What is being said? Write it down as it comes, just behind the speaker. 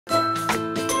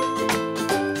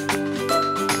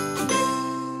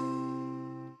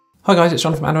Hi guys, it's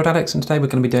John from Android Addicts, and today we're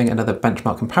going to be doing another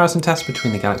benchmark comparison test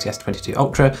between the Galaxy S22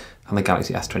 Ultra and the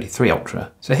Galaxy S23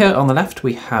 Ultra. So here on the left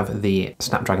we have the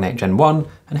Snapdragon 8 Gen 1,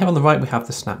 and here on the right we have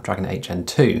the Snapdragon 8 Gen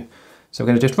 2. So we're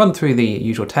going to just run through the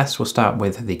usual tests. We'll start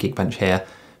with the GeekBench here,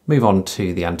 move on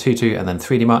to the AnTuTu and then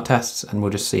 3D Mark tests, and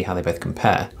we'll just see how they both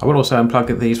compare. I will also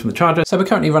unplug these from the charger. So we're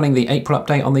currently running the April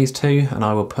update on these two, and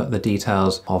I will put the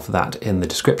details of that in the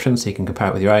description so you can compare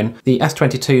it with your own. The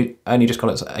S22 only just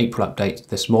got its April update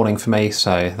this morning for me,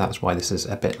 so that's why this is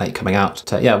a bit late coming out.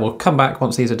 So yeah, we'll come back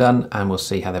once these are done and we'll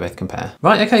see how they both compare.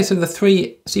 Right, okay, so the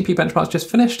three CPU benchmarks just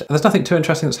finished. There's nothing too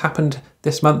interesting that's happened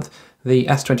this month. The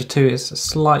S22 is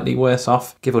slightly worse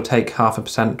off, give or take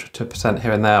 0.5% to 1%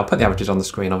 here and there. I'll put the averages on the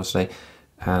screen, obviously.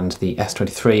 And the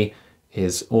S23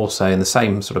 is also in the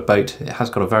same sort of boat. It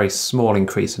has got a very small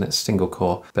increase in its single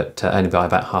core, but only by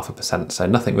about 0.5%. So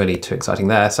nothing really too exciting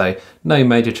there. So no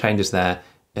major changes there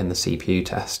in the CPU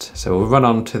test. So we'll run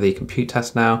on to the compute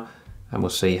test now, and we'll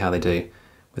see how they do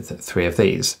with the three of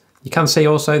these. You can see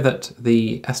also that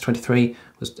the S23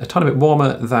 was a tiny bit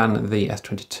warmer than the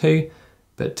S22,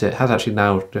 but it has actually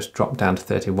now just dropped down to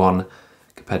 31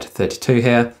 compared to 32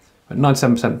 here.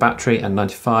 97% battery and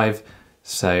 95.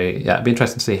 So yeah, it'd be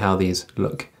interesting to see how these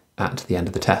look at the end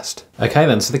of the test. Okay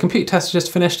then, so the compute test is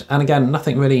just finished, and again,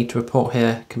 nothing really to report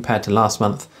here compared to last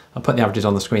month. I'll put the averages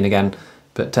on the screen again,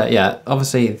 but yeah,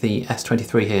 obviously the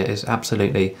S23 here is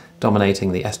absolutely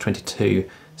dominating the S22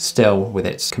 still with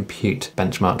its compute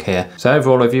benchmark here. So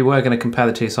overall, if you were going to compare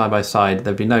the two side by side,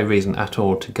 there'd be no reason at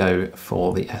all to go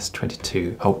for the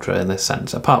S22 Ultra in this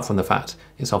sense, apart from the fact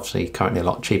it's obviously currently a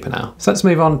lot cheaper now. So let's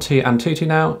move on to AnTuTu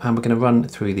now, and we're going to run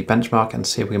through the benchmark and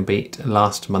see if we can beat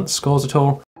last month's scores at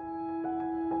all.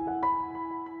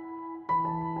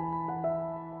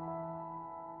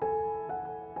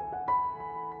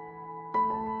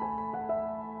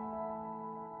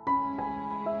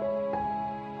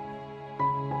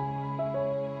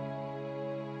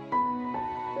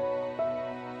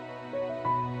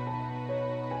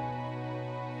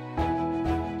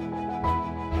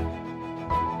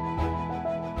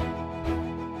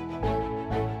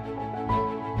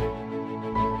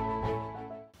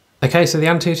 Okay, so the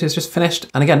AnTuTu is just finished,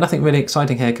 and again, nothing really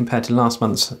exciting here compared to last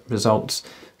month's results.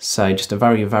 So just a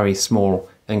very, very small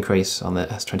increase on the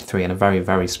S23 and a very,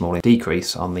 very small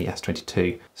decrease on the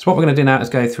S22. So what we're going to do now is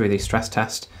go through the stress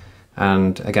test,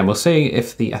 and again, we'll see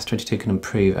if the S22 can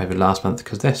improve over last month,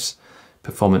 because this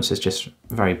performance is just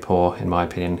very poor in my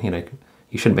opinion. You know,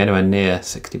 you shouldn't be anywhere near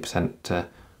 60% or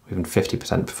even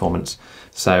 50% performance.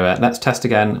 So let's test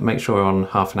again, make sure we're on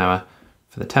half an hour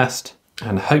for the test,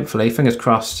 and hopefully, fingers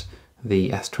crossed,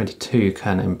 the S22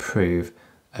 can improve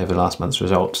over last month's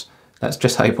results. Let's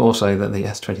just hope also that the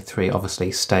S23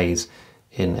 obviously stays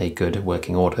in a good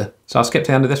working order. So I'll skip to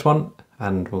the end of this one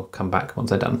and we'll come back once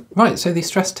they're done. Right, so the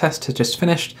stress test has just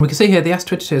finished. We can see here the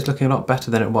S22 is looking a lot better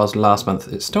than it was last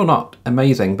month. It's still not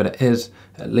amazing, but it is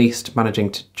at least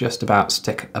managing to just about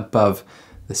stick above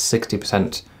the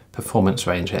 60% performance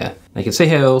range here. Now you can see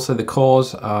here also the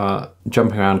cores are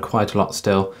jumping around quite a lot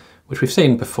still, which we've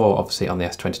seen before, obviously, on the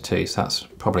S22, so that's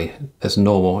probably as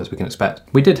normal as we can expect.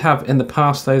 We did have in the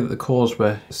past, though, that the cores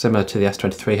were similar to the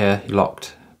S23 here,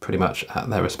 locked pretty much at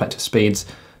their respective speeds,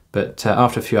 but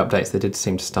after a few updates, they did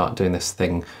seem to start doing this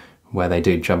thing where they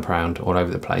do jump around all over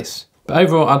the place. But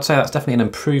overall, I'd say that's definitely an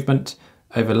improvement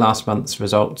over last month's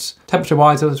results.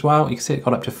 Temperature-wise as well, you can see it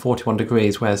got up to 41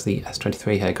 degrees, whereas the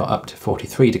S23 here got up to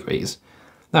 43 degrees.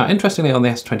 Now, interestingly, on the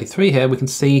S23 here, we can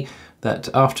see that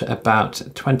after about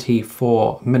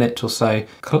 24 minutes or so,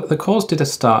 the cores did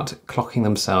start clocking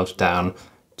themselves down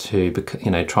to,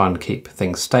 try and keep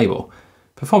things stable.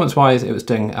 Performance-wise, it was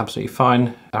doing absolutely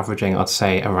fine, averaging, I'd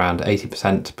say, around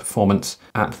 80% performance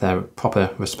at their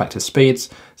proper respective speeds.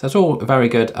 So it's all very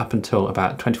good up until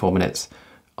about 24 minutes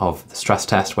of the stress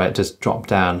test, where it just dropped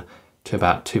down to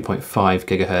about 2.5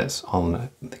 gigahertz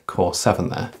on the Core 7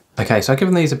 there. Okay, so I've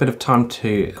given these a bit of time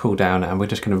to cool down, and we're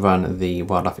just going to run the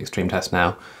Wildlife Extreme test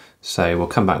now. So we'll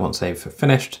come back once they've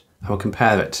finished and we'll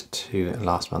compare it to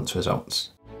last month's results.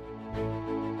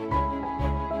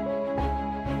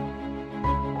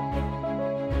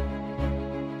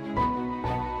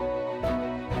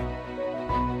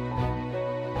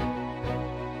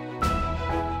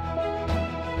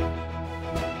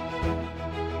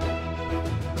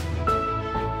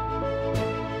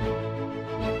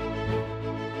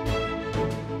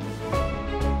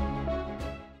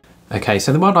 Okay,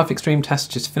 so the Wildlife Extreme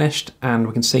test is finished, and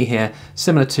we can see here,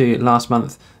 similar to last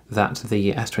month, that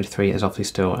the S23 is obviously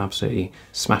still absolutely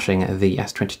smashing the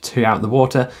S22 out of the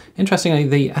water. Interestingly,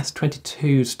 the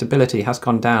S22 stability has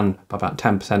gone down by about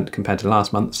 10% compared to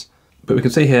last month's. But we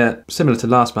can see here, similar to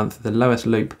last month, the lowest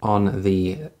loop on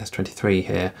the S23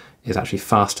 here is actually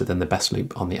faster than the best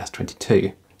loop on the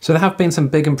S22. So there have been some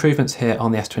big improvements here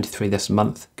on the S23 this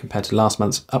month compared to last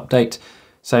month's update.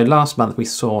 So last month we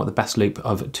saw the best loop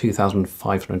of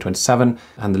 2,527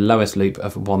 and the lowest loop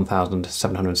of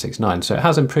 1,769. So it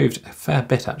has improved a fair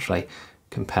bit actually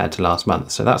compared to last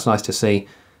month. So that's nice to see.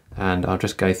 And I'll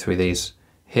just go through these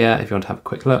here if you want to have a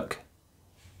quick look.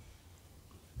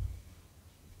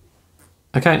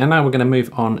 Okay, and now we're going to move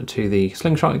on to the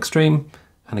SlingShot Extreme.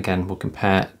 And again, we'll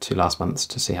compare to last month's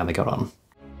to see how they got on.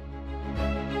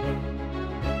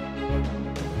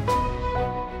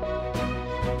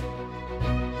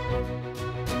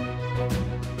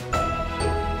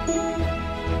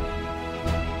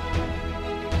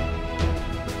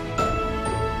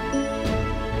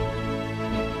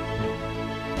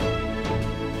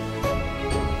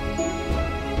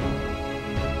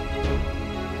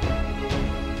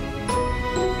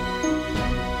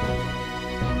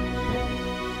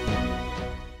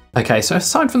 Okay, so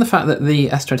aside from the fact that the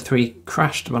S23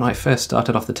 crashed when I first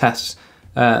started off the tests,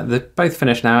 they're both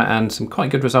finished now and some quite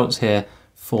good results here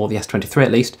for the S23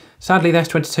 at least. Sadly, the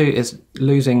S22 is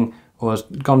losing or has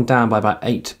gone down by about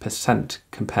 8%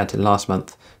 compared to last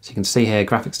month. So you can see here,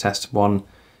 graphics test 1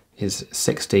 is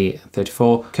 60 and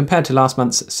 34. Compared to last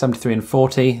month's 73 and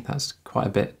 40, that's quite a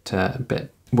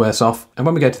bit worse off. And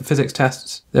when we go to the physics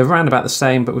tests, they're around about the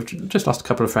same, but we've just lost a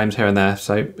couple of frames here and there.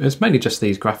 So it's mainly just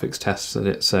these graphics tests that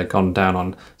it's gone down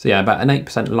on. So yeah, about an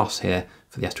 8% loss here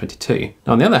for the S22.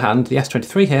 Now on the other hand, the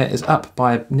S23 here is up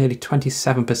by nearly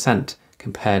 27%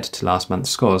 compared to last month's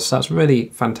scores. So that's really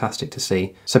fantastic to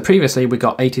see. So previously we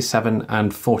got 87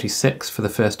 and 46 for the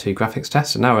first two graphics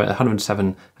tests, and now we're at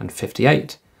 107 and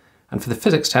 58. And for the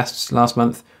physics tests last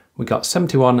month, we got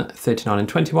 71, 39 and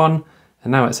 21,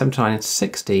 and now at 79,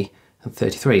 60 and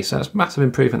 33. So that's massive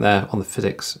improvement there on the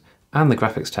physics and the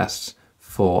graphics tests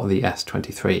for the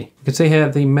S23. You can see here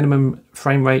the minimum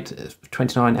frame rate is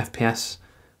 29 FPS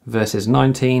versus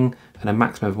 19 and a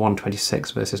maximum of 126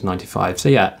 versus 95. So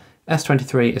yeah,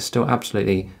 S23 is still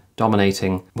absolutely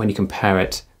dominating when you compare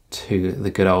it to the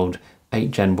good old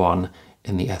 8 Gen 1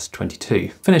 in the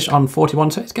S22. Finished on 41,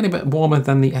 so it's getting a bit warmer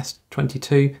than the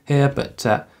S22 here, but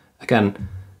again,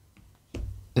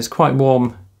 it's quite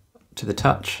warm to the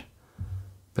touch,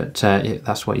 but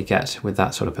that's what you get with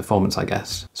that sort of performance, I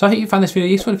guess. So I hope you found this video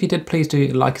useful. If you did, please do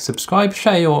like and subscribe,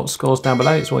 share your scores down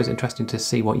below. It's always interesting to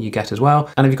see what you get as well.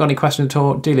 And if you've got any questions at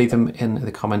all, do leave them in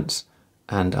the comments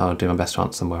and I'll do my best to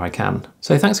answer them where I can.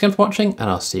 So thanks again for watching and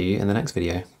I'll see you in the next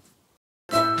video.